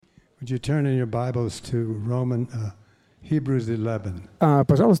Would you turn in your Bibles to Hebrews 11?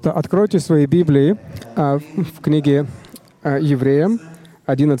 Пожалуйста, откройте свои Библии в книге Евреям,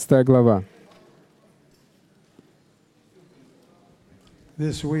 11 глава.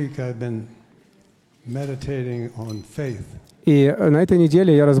 This week I've been meditating on faith. И на этой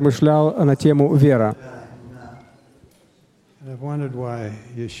неделе я размышлял на тему «Вера». And I've wondered why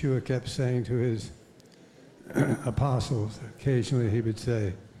Yeshua kept saying to his apostles, occasionally he would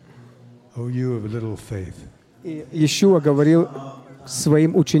say, "Oh, you of little faith." И Иешуа говорил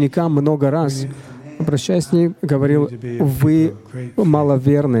своим ученикам много раз, обращаясь к ним, говорил: «Вы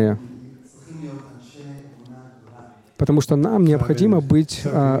маловерные». Потому что нам необходимо быть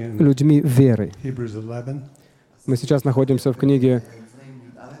людьми веры. Мы сейчас находимся в книге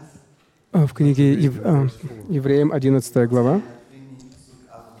Евреям, 11 глава.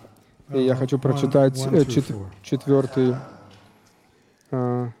 И я хочу прочитать 4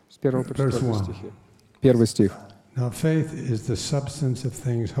 с 1 по 4 стихи. Первый стих.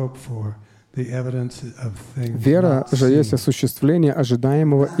 «Вера же есть осуществление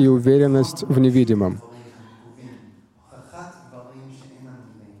ожидаемого и уверенность в невидимом».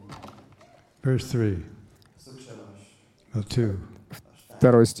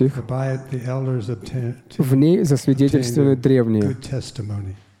 Второй стих. «В ней засвидетельствованы древние».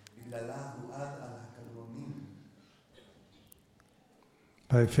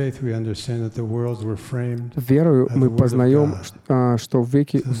 Верою мы познаем, что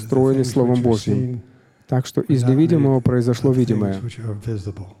веки устроены Словом Божьим, так что из невидимого произошло видимое.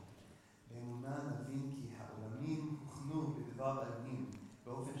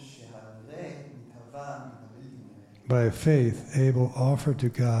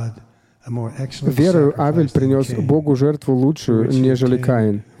 Верою Авель принес Богу жертву лучшую, нежели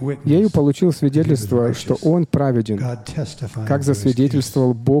Каин. Ею получил свидетельство, что он праведен, как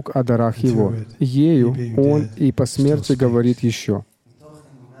засвидетельствовал Бог о дарах его. Ею он и по смерти говорит еще.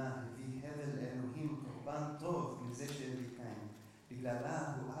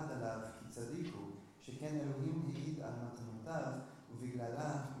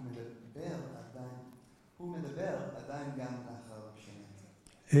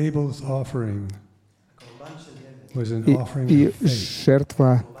 И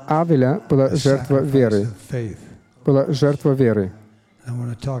жертва Авеля была жертва веры. Была жертва веры.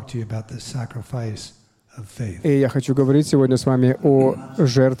 И я хочу говорить сегодня с вами о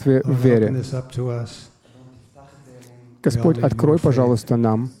жертве в вере. Господь, открой, пожалуйста,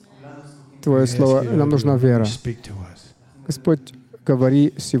 нам Твое Слово. Нам нужна вера. Господь,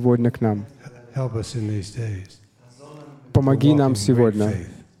 говори сегодня к нам. Помоги нам сегодня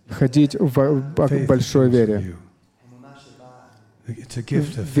ходить в большой вере.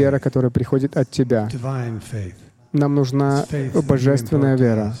 Вера, которая приходит от Тебя. Нам нужна божественная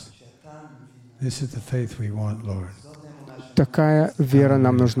вера. Такая вера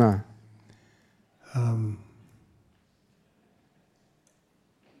нам нужна.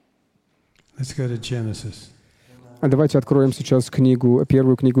 Давайте откроем сейчас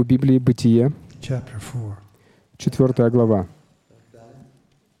первую книгу Библии «Бытие», 4 глава.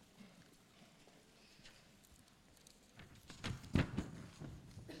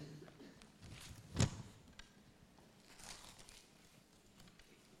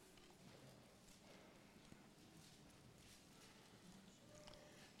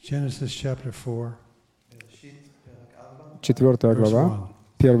 Genesis chapter 4. 4 глава,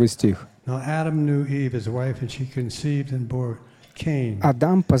 1 стих.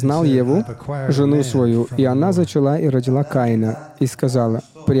 «Адам познал Еву, жену свою, и она зачала и родила Каина, и сказала: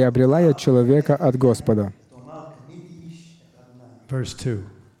 приобрела я человека от Господа». 2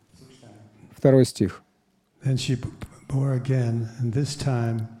 стих.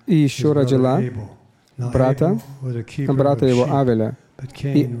 «И еще родила брата его Авеля,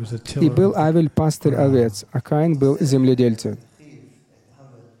 и был Авель пастырь овец, а Каин был земледельцем».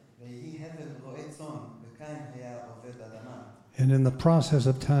 And in the process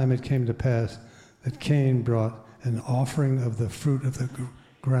of time it came to pass that Cain brought an offering of the fruit of the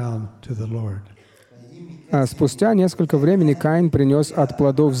ground to the Lord. Спустя несколько времени Каин принес от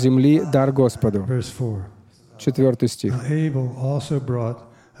плодов земли дар Господу. 4 стих. Abel also brought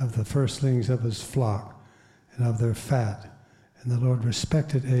of the firstlings of his flock and of their fat, and the Lord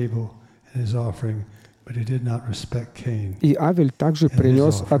respected Abel and his offering, but he did not respect Cain. И Авель также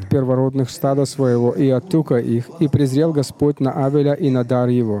принес от первородных стада своего и от тука их, и презрел Господь на Авеля и на дар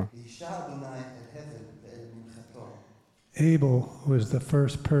его. Abel was the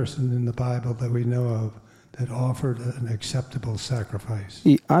first person in the Bible that we know of that offered an acceptable sacrifice.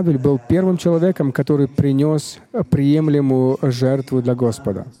 И Авель был первым человеком, который принес приемлемую жертву для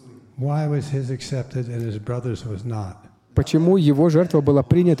Господа. Почему его жертва была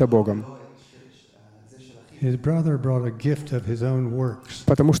принята Богом?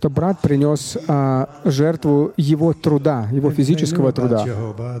 Потому что брат принес жертву его труда, его физического труда.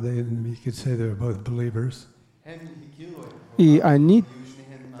 И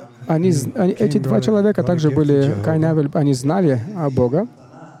эти два человека также были, Каин и Авель, они знали о Бога,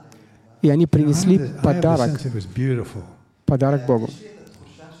 и они принесли подарок Богу.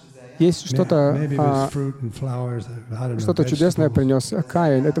 Есть что-то чудесное принес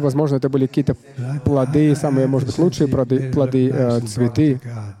Каин. Это, возможно, это были какие-то плоды, самые, может быть, лучшие плоды, цветы.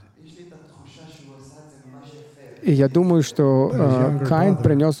 И я думаю, что Каин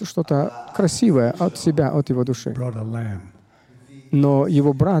принес что-то красивое от себя, от его души. Но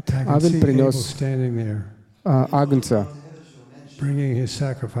его брат Авель принес агнца.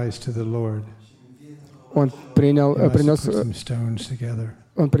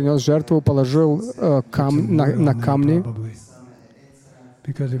 Он принес жертву, положил на камни,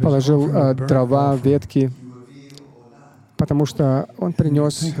 положил дрова, ветки, потому что он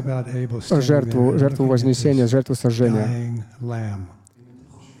принес жертву вознесения, жертву сожжения.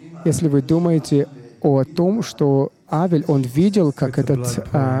 Если вы думаете о том, что Авель, он видел, как этот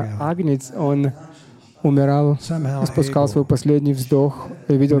агнец, он умирал, испускал свой последний вздох,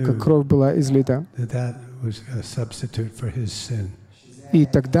 и видел, как кровь была излита. И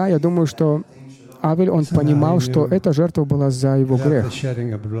тогда я думаю, что Авель, он понимал, что эта жертва была за его грех.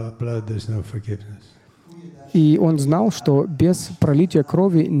 И он знал, что без пролития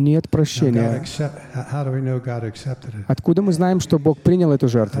крови нет прощения. Откуда мы знаем, что Бог принял эту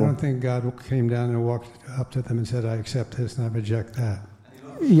жертву?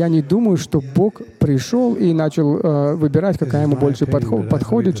 Я не думаю, что Бог пришел и начал выбирать, какая ему больше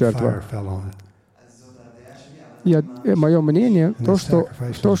подходит жертва. Мое мнение,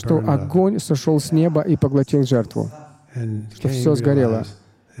 то, что огонь сошел с неба и поглотил жертву, что все сгорело.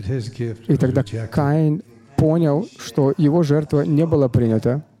 И тогда Каин понял, что его жертва не была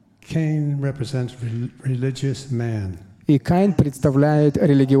принята. И Каин представляет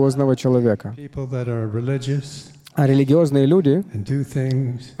религиозного человека. А религиозные люди,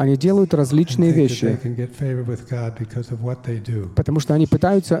 они делают различные вещи, потому что они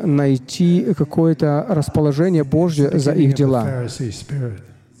пытаются найти какое-то расположение Божье за их дела.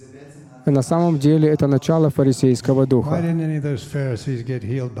 И на самом деле это начало фарисейского духа.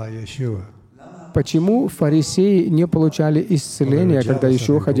 Почему фарисеи не получали исцеления, когда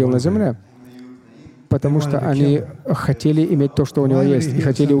Иешуа ходил на земле? Потому что они хотели иметь то, что у него есть, и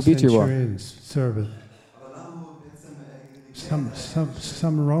хотели убить его.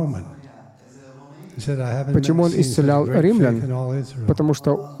 Почему он исцелял римлян? Потому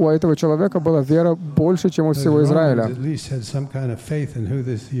что у этого человека была вера больше, чем у всего Израиля.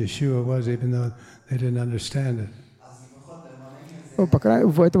 По крайней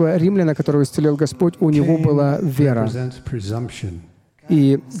мере, у этого римляна, которого исцелил Господь, у него была вера.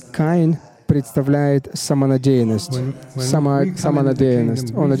 И Каин представляет самонадеянность.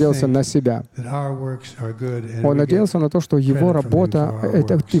 Самонадеянность. Он надеялся на себя. Он надеялся на то, что его работа,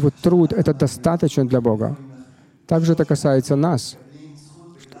 его труд, это достаточно для Бога. Также это касается нас,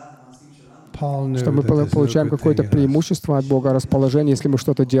 что мы получаем какое-то преимущество от Бога, расположение, если мы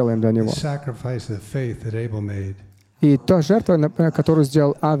что-то делаем для Него. И та жертва, которую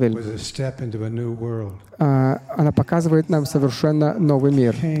сделал Авель, она показывает нам совершенно новый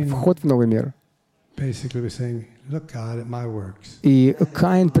мир, вход в новый мир. И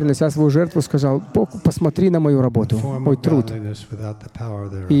Каин, принося свою жертву, сказал: «Бог, посмотри на мою работу, мой труд».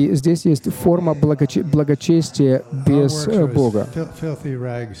 И здесь есть форма благочестия без Бога.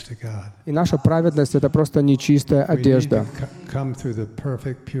 И наша праведность — это просто нечистая одежда.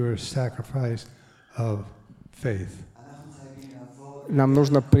 Нам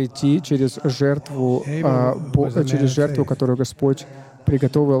нужно прийти через жертву, которую Господь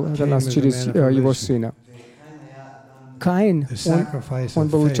приготовил для нас через Его Сына. Каин, он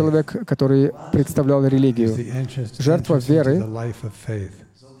был человек, который представлял религию. Жертва веры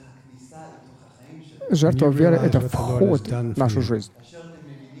 — это вход в нашу жизнь.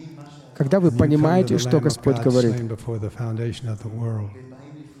 Когда вы понимаете, что Господь говорит,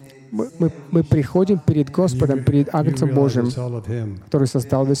 мы приходим перед Господом, перед Агнцем Божьим, который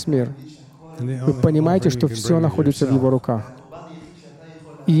создал весь мир. Вы понимаете, что все находится в Его руках.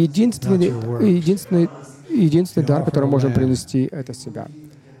 И единственный дар, который мы можем принести, это себя.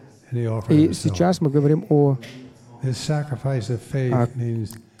 И сейчас мы говорим о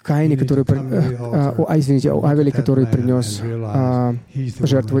Каине, о Авеле, который принес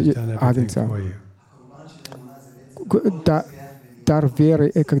жертву Агнца. дар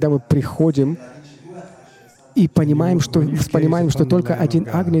веры, когда мы приходим и понимаем, что только один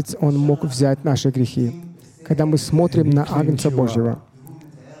агнец, он мог взять наши грехи. Когда мы смотрим на Агнца Божьего,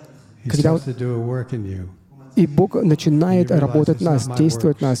 и Бог начинает работать в нас,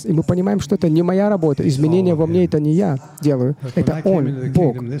 действовать в нас, и мы понимаем, что это не моя работа, изменения во мне — это не я делаю, это Он,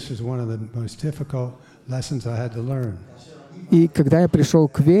 Бог. И когда я пришел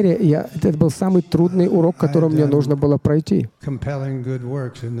к вере, это был самый трудный урок, который мне нужно было пройти.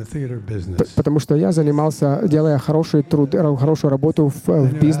 Потому что я занимался, делая хорошую работу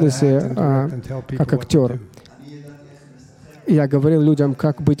в бизнесе как актер. Я говорил людям,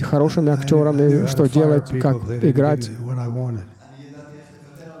 как быть хорошими актерами, что делать, как играть.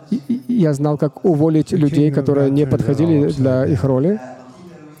 Я знал, как уволить людей, которые не подходили для их роли.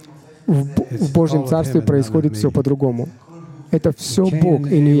 В Божьем Царстве происходит все по-другому. Это все Бог,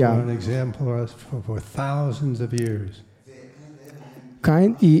 и не я.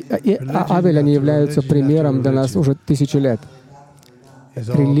 Каин и Авель, они являются примером для нас уже тысячи лет.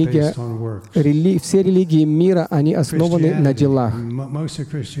 Все религии мира, они основаны на делах.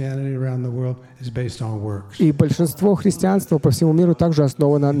 И большинство христианства по всему миру также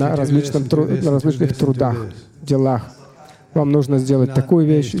основано на различных трудах, делах. Вам нужно сделать такую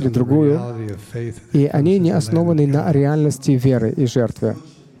вещь или другую. И они не основаны на реальности веры и жертвы.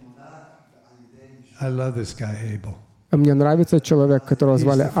 Мне нравится человек, которого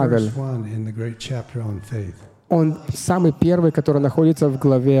звали Авель. Он самый первый, который находится в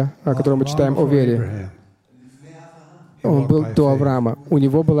главе, которую мы читаем о вере. Он был до Авраама. У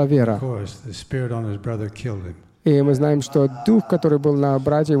него была вера. И мы знаем, что дух, который был на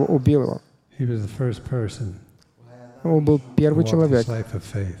брате его, убил его. Он был первый человек,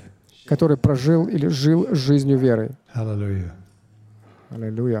 который прожил или жил жизнью веры.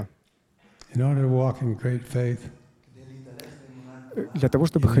 Аллилуйя. Для того,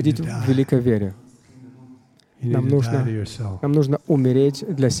 чтобы ходить в великой вере, нам нужно умереть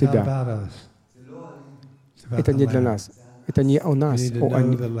для себя. Это не для нас. Это не о нас,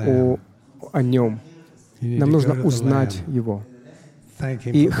 о Нем. Нам нужно узнать Его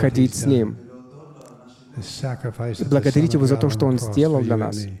и ходить с Ним. Благодарить Его за то, что Он сделал для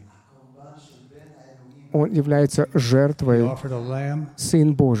нас. Он является жертвой,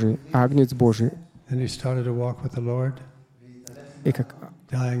 Сын Божий, Агнец Божий.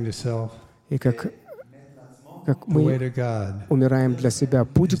 И как мы умираем для себя,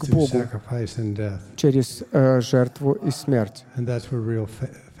 путь к Богу через жертву и смерть.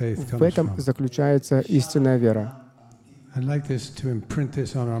 В этом заключается истинная вера.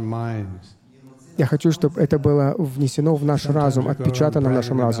 Я хочу, чтобы это было внесено в наш разум, отпечатано в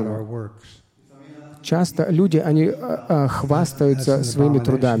нашем разуме. Часто люди, они хвастаются своими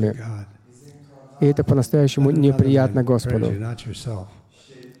трудами. И это по-настоящему неприятно Господу.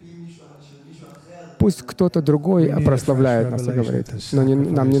 Пусть кто-то другой прославляет нас и говорит, но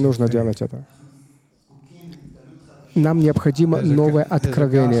нам не нужно делать это. Нам необходимо новое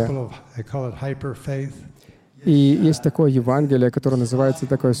откровение. И есть такое Евангелие, которое называется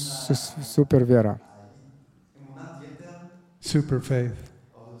такое супервера.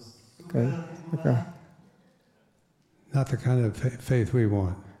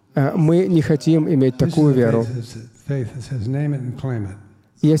 Мы не хотим иметь такую веру.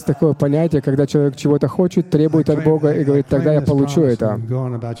 Есть такое понятие, когда человек чего-то хочет, требует от Бога и говорит, тогда я получу это.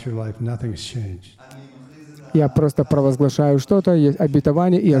 Я просто провозглашаю что-то, есть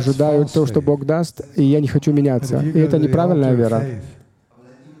обетование, и ожидаю то, что Бог даст, и я не хочу меняться. И это неправильная вера.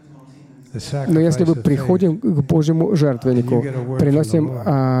 Но если мы приходим к Божьему жертвеннику, приносим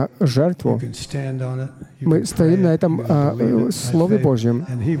жертву, мы стоим на этом Слове Божьем,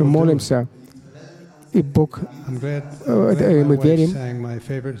 молимся, и Бог, мы верим,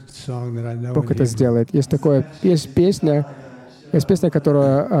 Бог это сделает. Есть песня,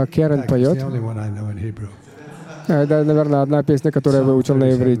 которую Керен поет. Это, наверное, одна песня, которую я выучил на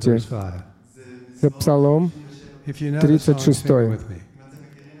иврите. Это Псалом 36.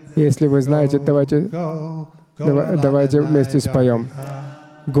 Если вы знаете, давайте вместе споем.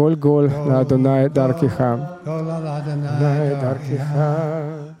 Голь-голь на Адонай даркиха.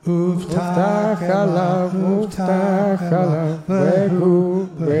 Уфтах алав,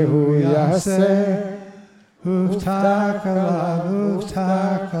 вегу ясе. Уфтах алав,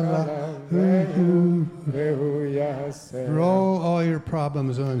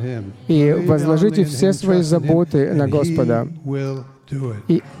 и возложите все свои заботы на Господа,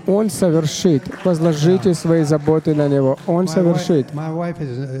 и Он совершит. Возложите свои заботы на Него. Он совершит.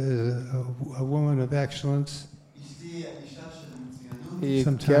 И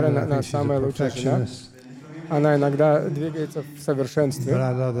Кера, она самая лучшая жена. Она иногда двигается в совершенстве. But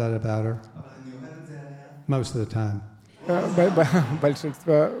I love that about her. Most of the time.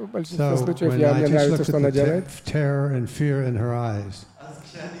 Большинство So случаев when I мне just нравится, looked что at она the делает. terror and fear in her eyes,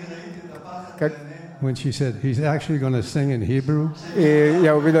 Как, when she said, he's actually going to sing in Hebrew, и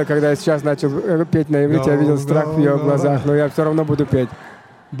я увидел, когда я сейчас начал петь на иврите, я видел страх в ее глазах, но я все равно буду петь.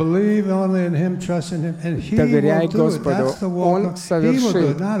 believe only in Him, trust in Him, and He Доверяй will do it. Господу, That's the walk. Он He will do совершит,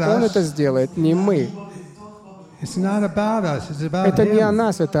 it, not Он это us. сделает, не мы. It's not about us. It's about Это не о Him.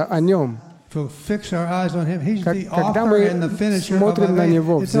 нас, это о Нем. To fix our eyes on Him. He's the Когда author мы and the finisher of смотрим our на faith.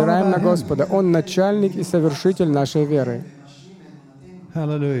 Него, It's all взираем на about Him. Господа, Он начальник и совершитель нашей веры.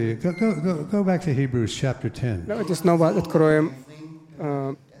 Hallelujah. Go back to Hebrews chapter 10. Давайте снова откроем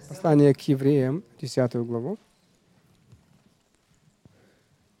послание к евреям, 10 главу.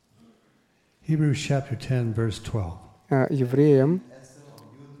 Hebrews chapter 10, verse 12. Евреям,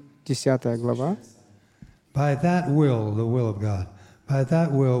 10 глава. By that will, the will of God, by that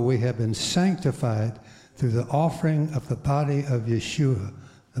will we have been sanctified through the offering of the body of Yeshua,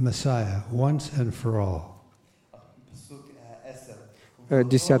 the Messiah, once and for all.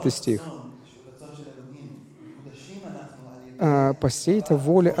 10 стих. По сей-то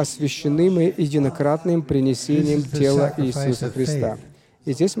воле освящены мы единократным принесением тела Иисуса Христа.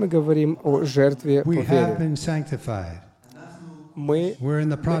 И здесь мы говорим о жертве по We have вере. been sanctified. Мы We're in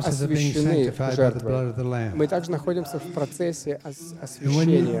the process of being освящены sanctified by the blood жертвой. of the Lamb. Мы также находимся в процессе And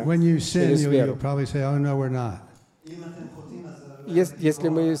освящения when you sin, через you'll веру. probably say, oh, no, we're not. Если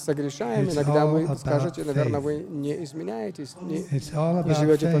мы согрешаем, It's иногда all вы about скажете, наверное, faith. вы не изменяетесь, It's all не about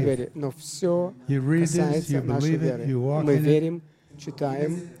живете по faith. вере. Но все You read this, касается you нашей believe it, веры. you walk Мы in it, верим,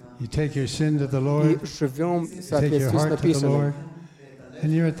 читаем you take your sin to the и Lord, живем в you take your соответствии с heart to the написанным. Lord,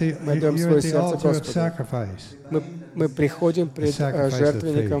 and you're at the altar of sacrifice. Мы приходим пред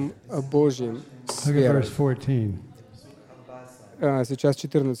жертвенником Божьим с Look at верой. verse 14. Сейчас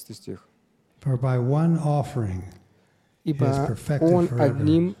 14 стих. For by one offering «Ибо Он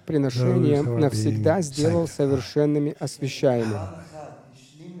одним приношением навсегда сделал совершенными освящаемыми».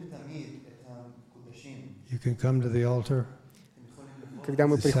 you can come to the altar, Когда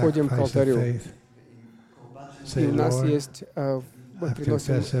мы the приходим к sacrifice of алтарю, faith, и say, у нас Lord, есть, мы I've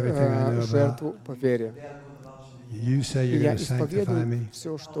приносим confessed everything I know about. жертву по вере. you say И you're я going to sanctify исповедую me.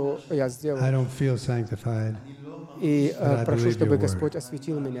 все, что я I сделал, don't feel sanctified. и but I прошу, believe чтобы your word. Господь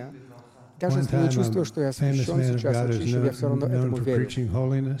осветил меня. Даже One если не time, чувствую, a что я famous освящен man of сейчас, God is очищен, я все равно known этому for верю. preaching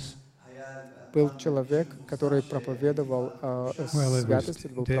holiness. Был человек, который проповедовал Well, it was святость,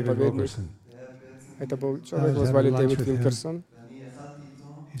 это был David проповедник. Wilkerson. Это был I человек, was его звали having lunch Дэвид with him. Вилкерсон.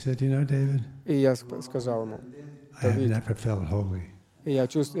 He said, you know, David, И я сказал ему, I have Давид, never felt holy. и я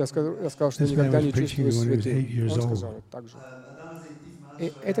сказал, что This man никогда was не preaching чувствую when he was 8 святым. years Он old. сказал это так же.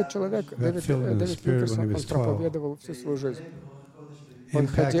 И этот человек, Got filled in the Дэвид Spirit when he Вилкерсон, was он 12. проповедовал всю свою жизнь. Он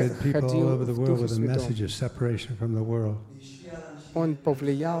Impacted people all over the в world Духе with a message Святом. of separation from the world. Он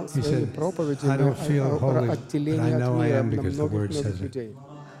повлиял He своими said, I проповедями don't feel holy, but отделение I от know I мира am на because the Word многих says it. людей.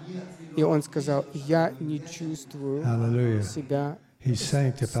 И он сказал, я не чувствую Hallelujah. себя He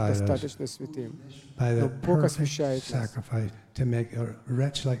sanctified us достаточно святым. by Но the Бог perfect освящает нас. sacrifice to make a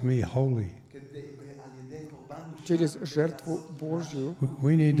wretch like me holy. Через жертву Божью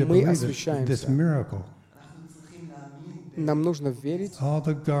We need to мы believe this освящаемся. miracle. Нам нужно верить All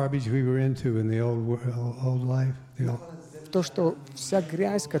the garbage we were into in the old life, в то, что вся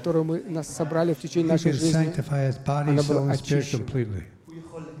грязь, которую нас собрали в течение He нашей can жизни, sanctify us body, она soul, была and spirit очищена. completely.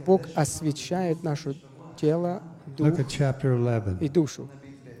 Бог освещает наше тело, дух Look at chapter 11. и душу.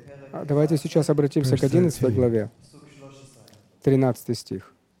 Давайте сейчас обратимся к 11 13. главе, 13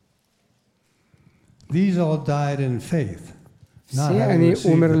 стих. These all died in faith, not Все having они received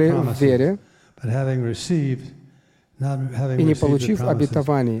the умерли в promises, вере, but having received, not having и не received the получив promises,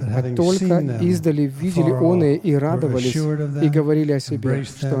 обетований, but а having только seen them издали видели afar оные off, и were радовались, assured of и them, говорили о себе,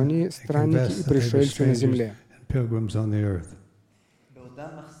 embraced что them, они and странники confessed и that they were пришельцы на strangers земле. and pilgrims on the earth. בעודם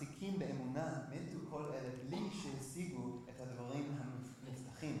מחזיקים באמונה, מתו כל אלה בלי שהשיגו את הדברים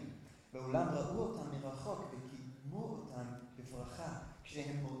המובטחים. ואולם ראו אותם מרחוק וקידמו אותם בברכה,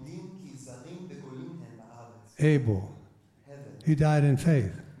 כשהם מודים כי זרים וגולים הם בארץ. Abel, he died in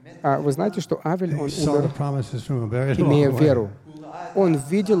faith. Вы знаете, что Авель, He он saw the умер, promises from a very имея long way. веру. Он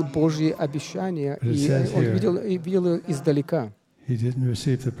видел Божьи обещания, и он видел их издалека. He didn't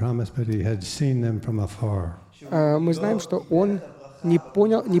receive the promise, but he had seen them from afar. Мы знаем, что он не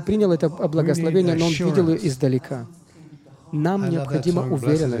принял это благословение, но он видел ее издалека. Нам I love that необходима song, Blessed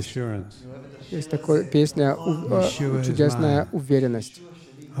уверенность. Assurance. Есть такая песня, чудесная уверенность,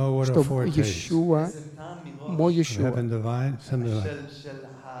 Oh, what a что foretaste. Иешуа, мой Иешуа, Heaven divine, something like של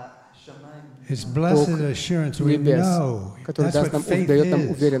השמיים Бог небес, который дает нам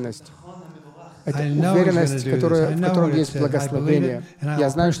уверенность. Это уверенность, в которой есть благословение. Я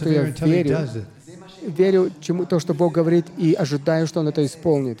знаю, что я верю то, что Бог говорит, и ожидаю, что Он это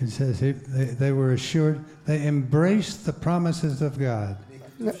исполнит.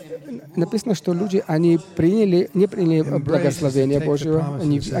 Написано, что люди, они не приняли благословение Божьего,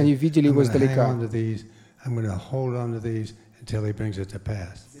 они видели его издалека.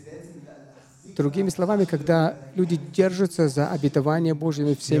 Другими словами, когда люди держатся за обетование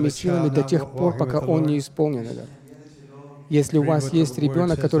Божьими всеми силами до тех пор, пока он не исполнен это. Если у вас есть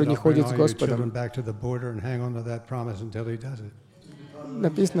ребенок, который не ходит с Господом,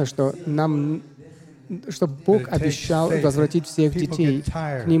 написано, что Бог обещал возвратить всех детей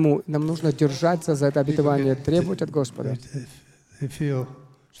к Нему. Нам нужно держаться за это обетование, требовать от Господа,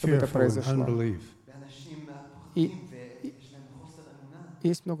 чтобы это произошло. И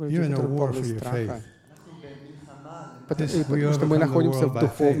есть много людей, которые полны страха, потому что мы находимся в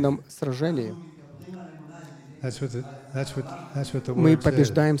духовном сражении. Мы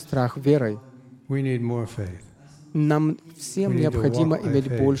побеждаем страх верой. Нам всем необходимо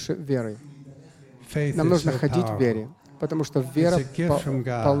иметь больше веры. Нам нужно ходить в вере, потому что вера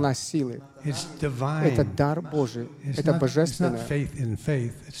полна силы. Это дар Божий, это божественное.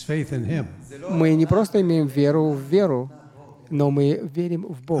 Мы не просто имеем веру в веру, но мы верим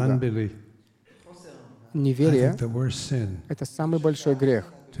в Бога. Неверие — это самый большой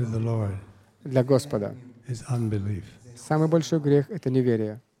грех для Господа. Самый большой грех — это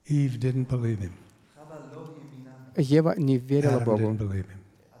неверие. Ева не верила Богу.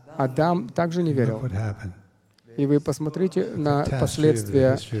 Адам также не верил. И вы посмотрите на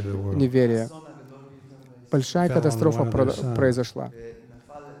последствия неверия. Большая катастрофа произошла.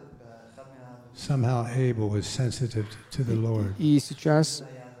 И сейчас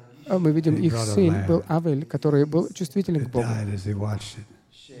мы видим, их сын был Авель, который был чувствителен к Богу.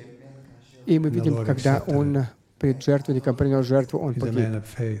 И мы видим, когда он пред жертвенником принял жертву, он погиб.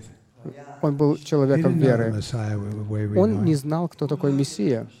 Он был человеком веры. Он не знал, кто такой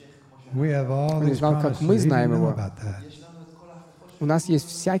Мессия. Он не знал, как мы знаем его. У нас есть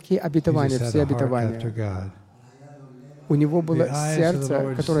всякие обетования, все обетования. У него было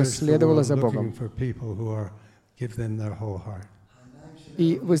сердце, которое следовало за Богом.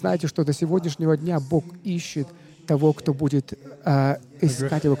 И вы знаете, что до сегодняшнего дня Бог ищет того, кто будет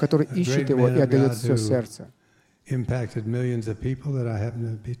искать Его, который ищет Его и отдает все сердце.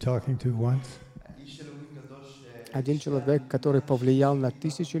 Один человек, который повлиял на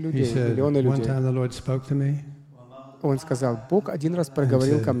тысячи людей, миллионы людей. Он сказал, Бог один раз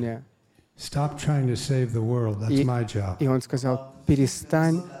проговорил ко мне. И он сказал,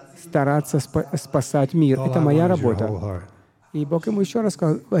 перестань стараться спасать мир. Это моя работа. И Бог ему еще раз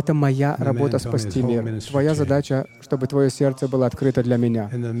сказал, это моя работа спасти мир. Твоя задача, чтобы твое сердце было открыто для меня.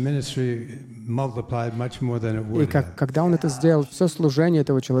 И когда он это сделал, все служение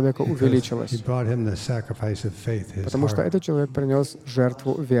этого человека увеличилось. Потому что этот человек принес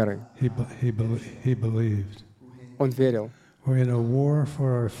жертву веры. Он верил.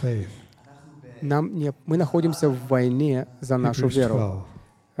 Мы находимся в войне за нашу веру.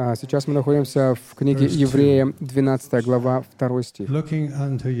 Сейчас мы находимся в книге Евреям, 12 глава, 2 стих.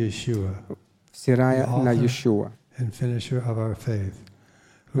 «Взирая на Иешуа,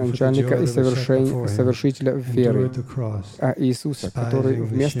 начальника и совершителя веры, а Иисуса, который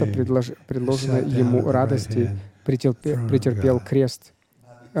вместо предложенной Ему радости претерпел крест,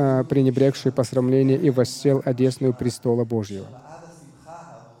 пренебрегший посрамление, и воссел одесную престола Божьего».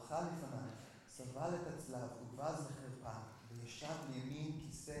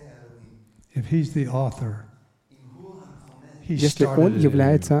 Если Он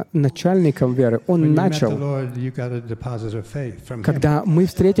является начальником веры, Он начал. Когда мы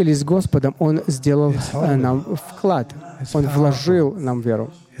встретились с Господом, Он сделал нам вклад, Он вложил нам веру.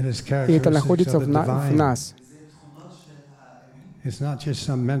 И это находится в нас.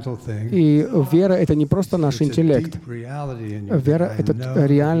 И вера — это не просто наш интеллект. Вера — это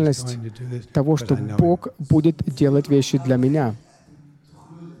реальность того, что Бог будет делать вещи для меня.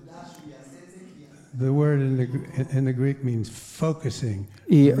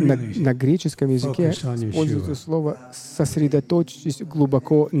 И на греческом языке используется слово «сосредоточьтесь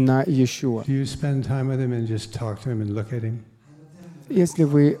глубоко на Иешуа». Если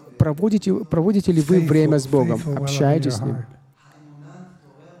вы проводите ли вы время с Богом, общаетесь с Ним?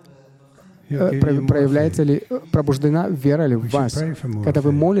 Проявляется ли, пробуждена вера ли в вас? Когда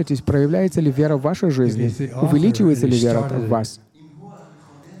вы молитесь, проявляется ли вера в вашей жизни? Увеличивается ли вера в вас?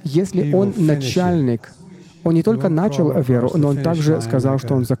 Если Он начальник, Он не только начал веру, но он также сказал,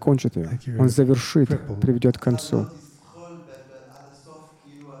 что он закончит ее. Он завершит, приведет к концу.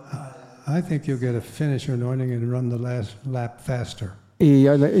 И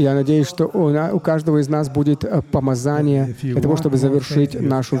я надеюсь, что у каждого из нас будет помазание для того, чтобы завершить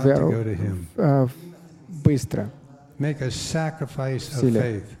нашу веру быстро, в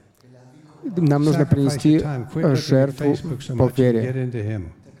силе. Нам нужно принести жертву по вере.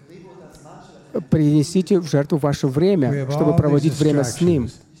 Принесите в жертву ваше время, чтобы проводить время с Ним.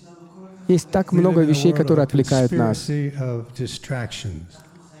 Есть так много вещей, которые отвлекают нас.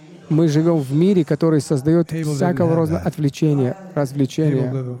 Мы живем в мире, который создает всякого рода отвлечения,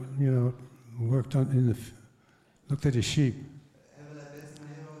 развлечения.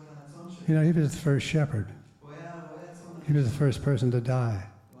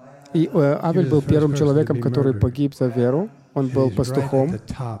 И Авель был первым человеком, который погиб за веру. Он был пастухом.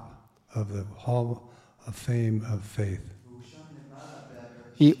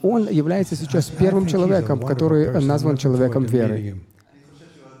 И он является сейчас первым человеком, который назван человеком веры.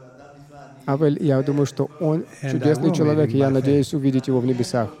 Авель, я думаю, что он чудесный человек, и я надеюсь увидеть его в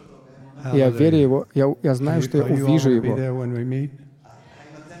небесах. Я верю его, я знаю, что я увижу его.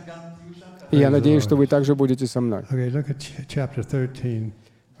 И я надеюсь, что вы также будете со мной.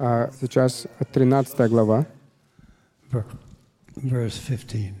 Сейчас 13 глава,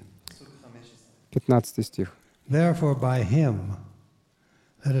 15 стих.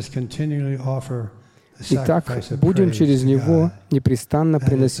 Итак, будем через Него непрестанно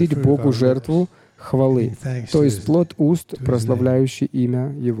приносить Богу жертву хвалы, то есть плод уст, прославляющий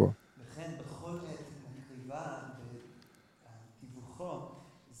имя Его.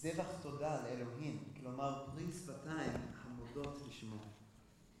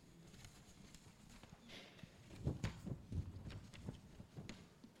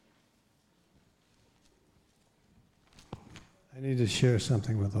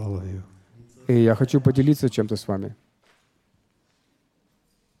 И я хочу поделиться чем-то с вами.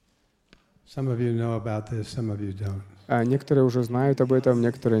 Некоторые уже знают об этом,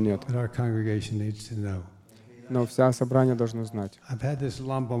 некоторые нет. Но вся собрание должно знать.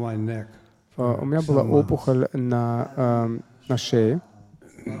 У меня была опухоль на шее.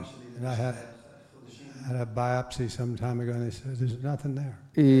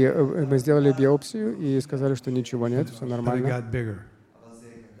 И мы сделали биопсию и сказали, что ничего нет, все нормально.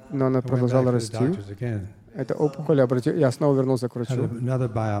 Но она продолжала расти. Эта опухоль, я снова вернулся к врачу.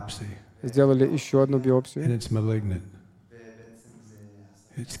 Сделали еще одну биопсию.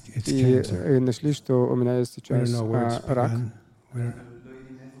 И нашли, что у меня есть сейчас рак.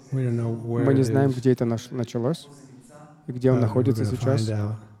 Мы не знаем, где это началось и где он находится сейчас.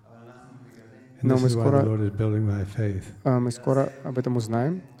 Но мы скоро об этом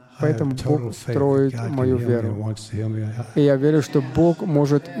узнаем. Поэтому Бог строит мою веру. И я верю, что Бог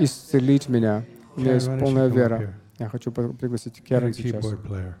может исцелить меня. У меня есть полная вера. Я хочу пригласить Керен сейчас.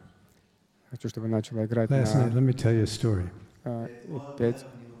 Хочу, чтобы она начала играть на 5.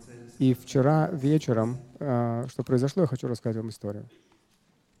 И вчера вечером, что произошло, я хочу рассказать вам историю.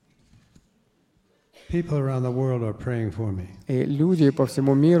 И люди по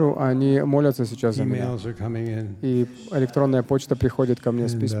всему миру, они молятся сейчас за меня. И электронная почта приходит ко мне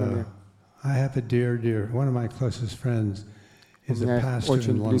с письмами. У меня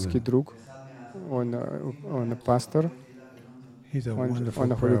очень близкий друг, он пастор, он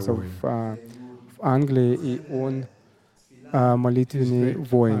находится в Англии, и он молитвенный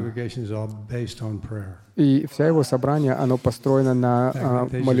воин. И вся его собрание, оно построено на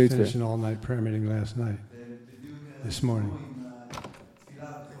молитве.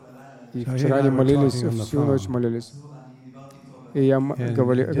 И вчера они молились, всю ночь молились. И я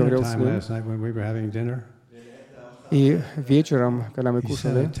говорил с ним. И вечером, когда мы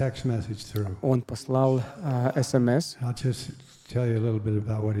кушали, он послал СМС.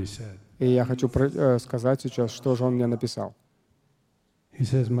 И я хочу сказать сейчас, что же он мне написал.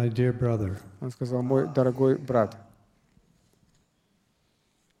 Он сказал: мой дорогой брат,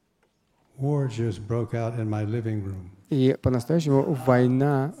 и по-настоящему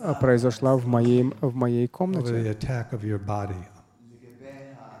война произошла в моей комнате,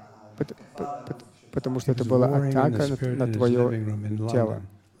 потому что это была атака на твое тело.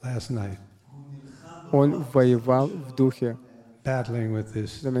 Он воевал в духе,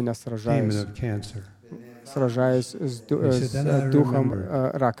 за меня сражаясь с духом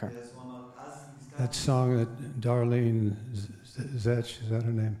рака.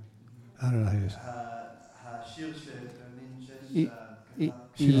 И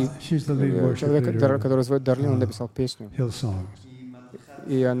человек, который зовет Дарлин, он написал песню.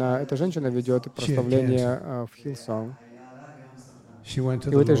 И эта женщина ведет прославление в Hillsong. И у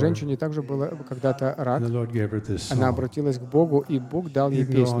этой женщине также было когда-то рак. Она обратилась к Богу, и Бог дал ей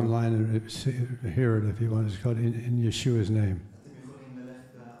песню.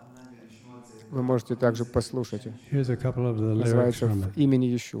 Вы можете также послушать. Называется «В имени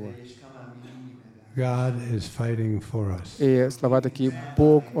Иешуа». И слова такие: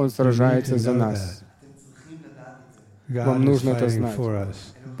 «Бог, Он сражается за нас». Вам нужно это знать.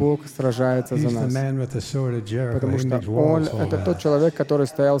 Бог сражается за нас. Потому что Он — это тот человек, который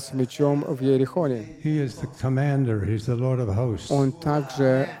стоял с мечом в Иерихоне. Он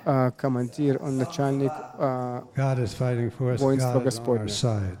также командир, Он начальник воинства Господня.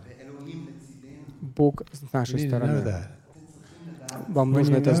 Бог с нашей стороны. Вам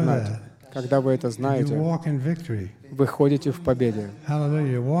нужно это знать. Когда вы это знаете, вы ходите в победе.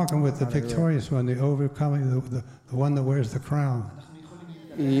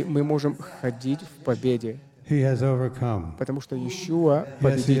 И мы можем ходить в победе, потому что Иешуа —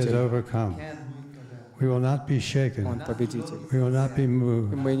 победитель. Он победитель.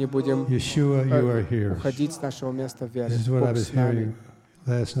 И мы не будем уходить с нашего места веры. Бог с нами.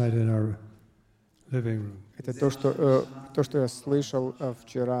 Это то, что я слышал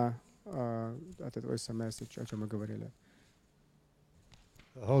вчера от этого СМС, о чем мы говорили.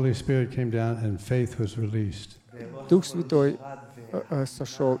 Дух Святой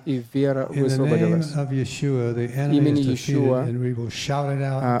сошел, и вера высвободилась. Имени Иешуа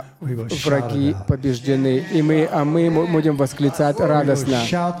враги побеждены, и мы будем восклицать радостно.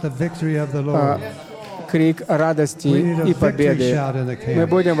 Крик радости и победы. Мы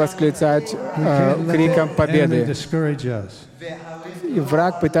будем восклицать криком победы. И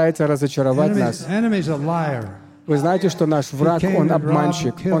враг пытается разочаровать нас. Вы знаете, что наш враг, он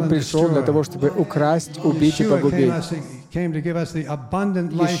обманщик. Он пришел для того, чтобы украсть, убить и погубить.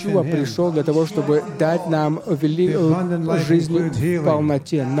 Иешуа пришел для того, чтобы дать нам жизнь в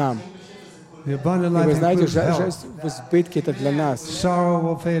полноте, нам. И вы знаете, жизнь в избытке — это для нас.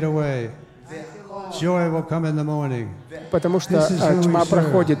 Потому что тьма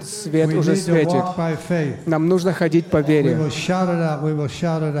проходит, свет уже светит. Нам нужно ходить по вере.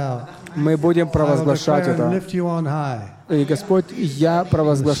 Мы будем провозглашать это. И, Господь, я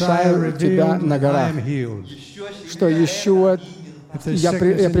провозглашаю Тебя на горах, что Иешуа, я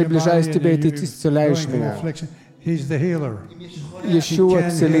приближаюсь к Тебе, и Ты исцеляешь меня. Иешуа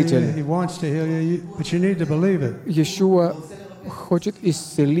 — целитель. Иешуа хочет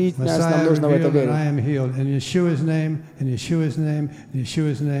исцелить нас, нам нужно в это верить.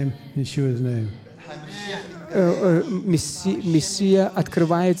 Мессия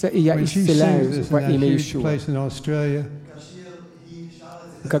открывается, и я исцеляюсь во имя Иешуа.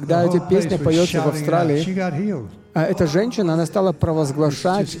 Когда эта песня поется в Австралии, эта женщина, она стала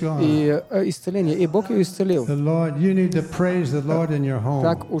провозглашать исцеление, и Бог ее исцелил.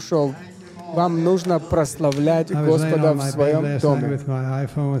 Как ушел. Вам нужно прославлять Господа в своем доме.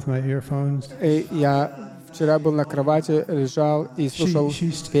 И я вчера был на кровати, лежал и слушал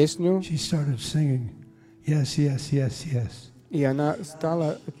песню. И она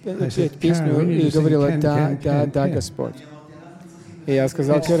стала петь песню и говорила: «Да, да, да, Господь». И я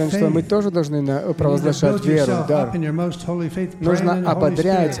сказал Кэрен, что мы тоже должны провозглашать веру, дар. Нужно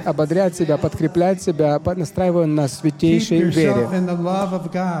ободрять себя, подкреплять себя, настраивая на святейшей вере.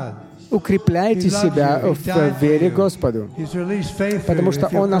 Укрепляйте себя в вере Господу, потому что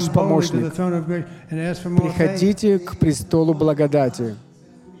Он наш помощник. Приходите к престолу благодати,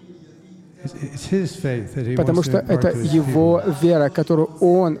 потому что это Его вера, которую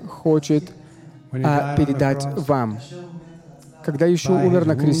Он хочет передать вам. Когда Иешуа умер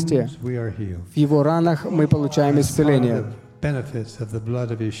на кресте, в Его ранах мы получаем исцеление.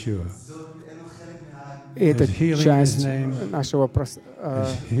 И это часть нашего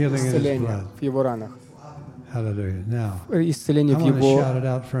исцеления в Его ранах. Исцеление в Его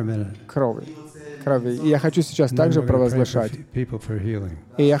крови. И я хочу сейчас также провозглашать.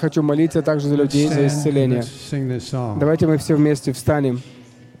 И я хочу молиться также за людей, за исцеление. Давайте мы все вместе встанем.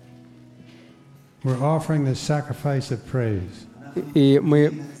 И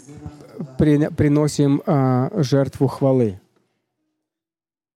мы приносим жертву хвалы.